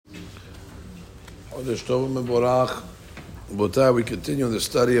Chodesh Tov Mevorach. Rabotai, we continue the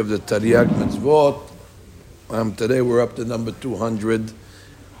study of the Tariag Mitzvot. Today we're up to number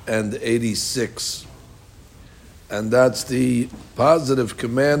 286. And that's the positive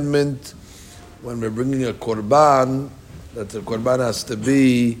commandment when we're bringing a korban, that the korban has to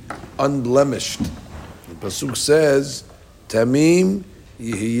be unblemished. The Pasuk says, Tamim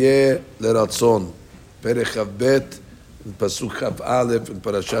Yihiyeh Leratzon. Perek Chav Bet, in Pasuk Chav Aleph, in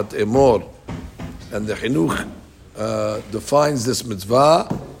Parashat Emor. And the Chinuch defines this mitzvah,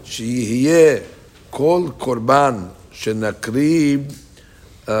 Sheyihiyeh Kol Korban Shenakrib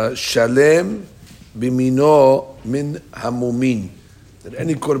Shalem Bimino Min Hamumin. That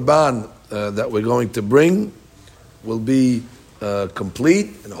any korban that we're going to bring will be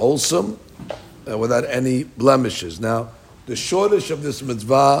complete and wholesome without any blemishes. Now, the shortish of this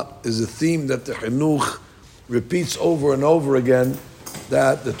mitzvah is a theme that the Chinuch repeats over and over again,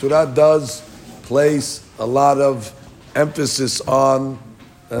 that the Torah does place a lot of emphasis on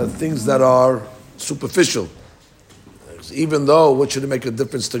things that are superficial. Even though, what should it make a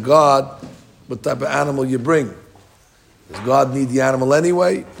difference to God what type of animal you bring? Does God need the animal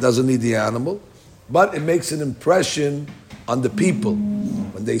anyway? Doesn't need the animal. But it makes an impression on the people.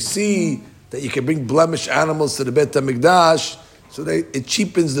 When they see that you can bring blemished animals to the Beit HaMikdash, so it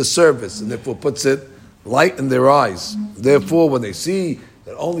cheapens the service and therefore puts it light in their eyes. Therefore, when they see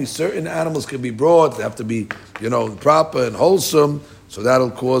that only certain animals can be brought, they have to be, proper and wholesome, so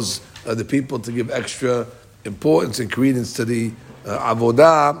that'll cause the people to give extra importance and credence to the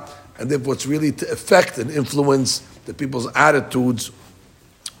avodah, and therefore it's really to affect and influence the people's attitudes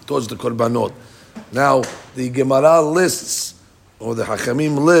towards the korbanot. Now, the Gemara lists, or the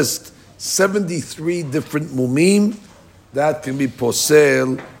Hachamim list, 73 different mumim that can be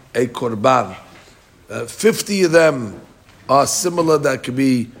posel a korban. 50 of them are similar, that could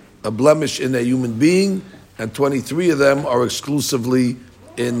be a blemish in a human being, and 23 of them are exclusively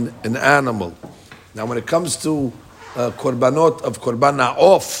in an animal. Now, when it comes to korbanot of korban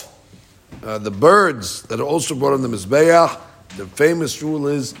na'of, the birds that are also brought on the Mizbeach, the famous rule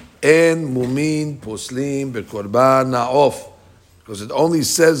is en mumin poslim bekorban na'of, because it only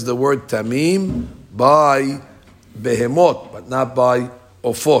says the word tamim by behemot, but not by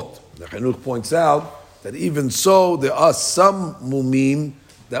ofot. The Chinuch points out that even so, there are some mumim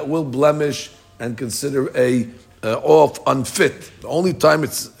that will blemish and consider a off unfit. The only time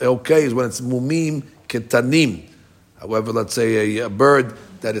it's okay is when it's mumim ketanim. However, let's say a bird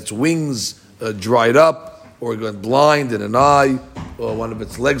that its wings dried up, or got blind in an eye, or one of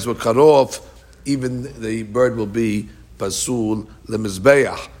its legs were cut off, even the bird will be pasul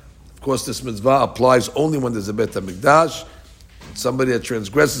lemizbeach. Of course, this mitzvah applies only when there's a Beit HaMikdash. Somebody that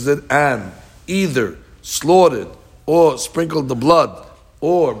transgresses it and either slaughtered or sprinkled the blood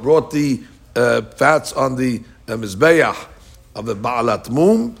or brought the fats on the mizbeach of the Ba'alat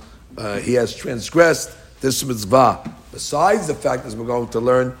Mum, he has transgressed this mitzvah. Besides the fact, as we're going to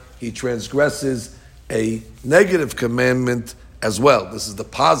learn, he transgresses a negative commandment as well. This is the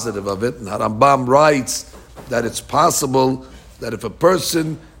positive of it. And Harambam writes that it's possible that if a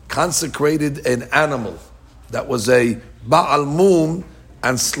person consecrated an animal that was a Ba'al Mum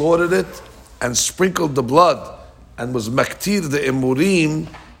and slaughtered it and sprinkled the blood and was maktir the emurim,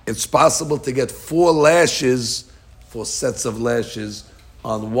 it's possible to get 4 sets of lashes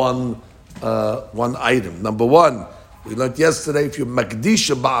on one item. Number 1, we learned yesterday, if you makdish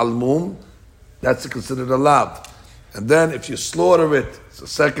a Ba'al Mum, that's considered a lav. And then if you slaughter it, it's the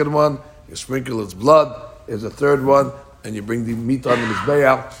second one, you sprinkle its blood, is a third one, and you bring the meat on the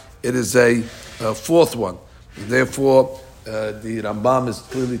mizbeach, it is a fourth one. And therefore, the Rambam is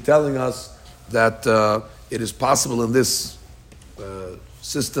clearly telling us that it is possible in this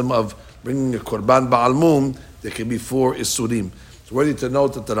system of bringing a korban ba'al mum, there can be 4 isurim. It's worthy to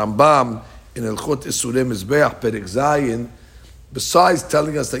note that the Rambam in Hilchot Isurim Mizbeach Perek Zayin, besides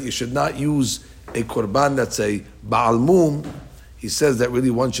telling us that you should not use a korban that's a ba'al mum, he says that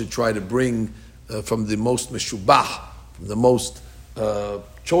really one should try to bring from the most meshubah, from the most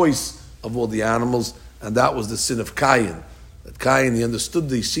choice of all the animals, and that was the sin of Cain. That Cain, he understood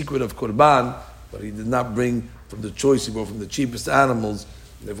the secret of korban, but he did not bring from the choice, he brought from the cheapest animals.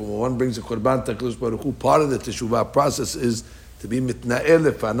 Therefore, when one brings a korban to HaKadosh Baruch Hu, part of the teshuvah process is to be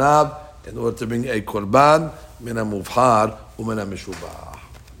mitna'el lefanav in order to bring a korban min ha-muvhar u'min ha-meshubah.